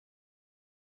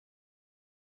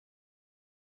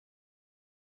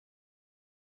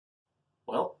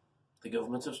Well, the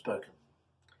government have spoken.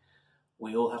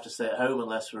 We all have to stay at home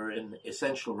unless we're in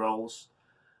essential roles,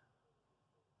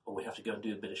 or we have to go and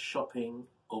do a bit of shopping,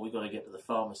 or we've got to get to the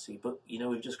pharmacy. But,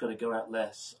 we've just got to go out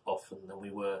less often than we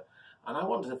were. And I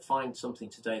wanted to find something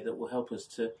today that will help us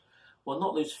to,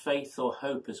 not lose faith or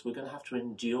hope, as we're going to have to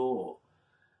endure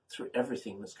through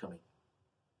everything that's coming.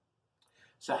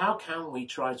 So how can we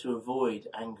try to avoid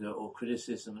anger or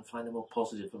criticism and find a more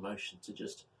positive emotion to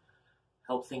just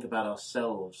help think about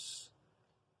ourselves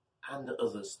and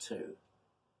others too,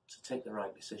 to take the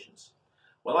right decisions?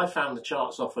 Well, I found the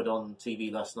charts offered on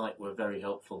TV last night were very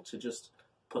helpful to just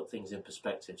put things in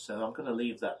perspective. So I'm going to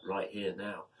leave that right here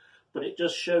now. But it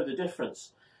does show the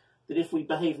difference, that if we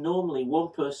behave normally,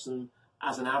 one person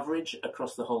as an average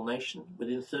across the whole nation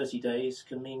within 30 days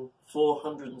can mean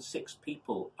 406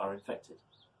 people are infected.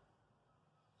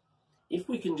 If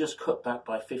we can just cut back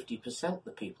by 50%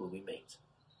 the people we meet,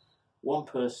 one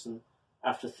person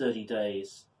after 30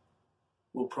 days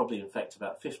will probably infect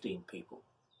about 15 people.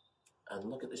 And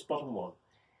look at this bottom one.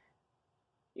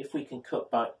 If we can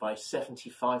cut back by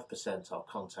 75% our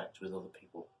contact with other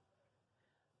people,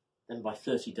 then by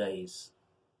 30 days,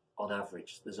 on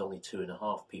average, there's only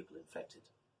 2.5 people infected.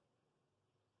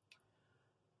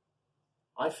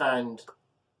 I found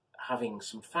having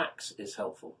some facts is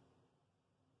helpful.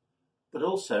 But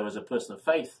also, as a person of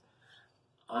faith,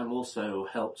 I'm also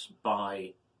helped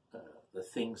by the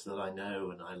things that I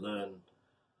know and I learn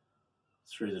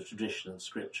through the tradition and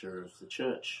scripture of the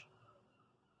church.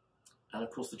 And of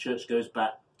course, the church goes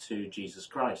back to Jesus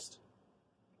Christ.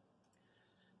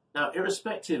 Now,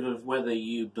 irrespective of whether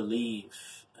you believe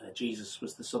Jesus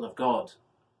was the Son of God,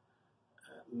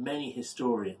 many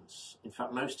historians, in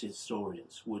fact most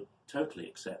historians, would totally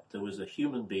accept there was a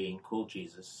human being called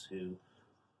Jesus who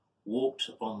walked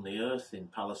on the earth in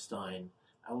Palestine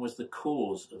and was the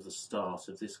cause of the start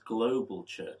of this global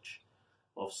church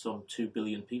of some 2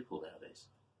 billion people nowadays.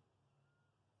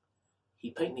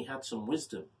 He patently had some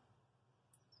wisdom.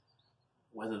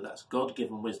 Whether that's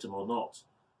God-given wisdom or not,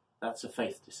 that's a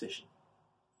faith decision.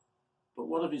 But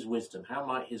what of his wisdom? How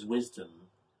might his wisdom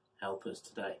help us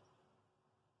today?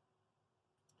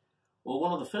 Well,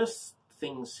 one of the first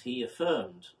things he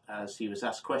affirmed as he was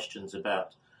asked questions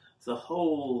about the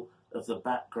whole of the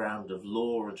background of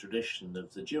law and tradition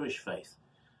of the Jewish faith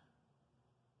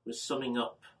was summing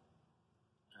up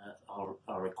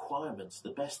our requirements. The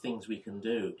best things we can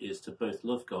do is to both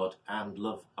love God and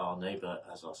love our neighbour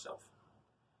as ourselves.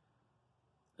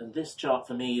 And this chart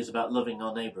for me is about loving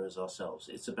our neighbour as ourselves.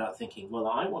 It's about thinking, well,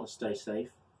 I want to stay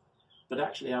safe, but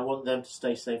actually I want them to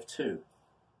stay safe too.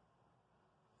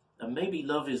 And maybe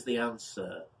love is the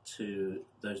answer to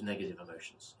those negative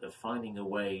emotions, of finding a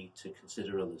way to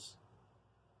consider others.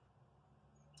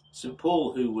 St.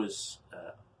 Paul, who was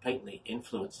patently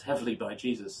influenced heavily by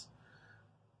Jesus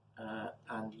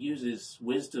and uses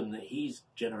wisdom that he's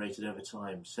generated over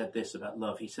time, said this about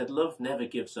love. He said, love never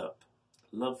gives up.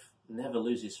 Love never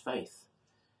loses faith.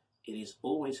 It is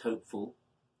always hopeful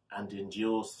and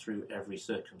endures through every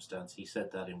circumstance. He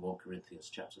said that in 1 Corinthians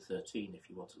chapter 13, if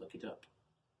you want to look it up.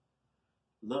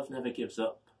 Love never gives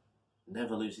up,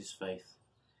 never loses faith,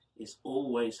 is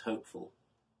always hopeful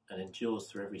and endures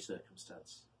through every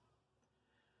circumstance.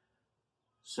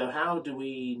 So how do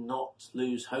we not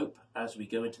lose hope as we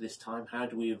go into this time? How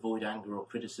do we avoid anger or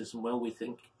criticism? Well, we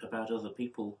think about other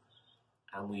people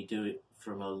and we do it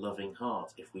from a loving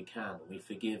heart if we can. We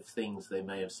forgive things they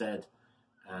may have said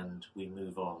and we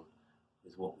move on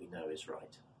with what we know is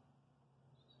right.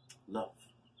 Love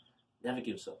never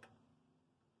gives up,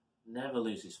 never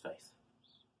loses faith,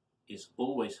 is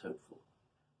always hopeful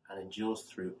and endures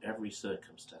through every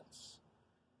circumstance,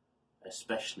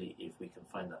 especially if we can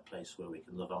find that place where we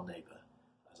can love our neighbour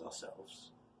as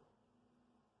ourselves.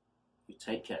 You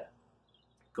take care.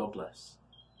 God bless.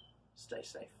 Stay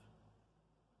safe.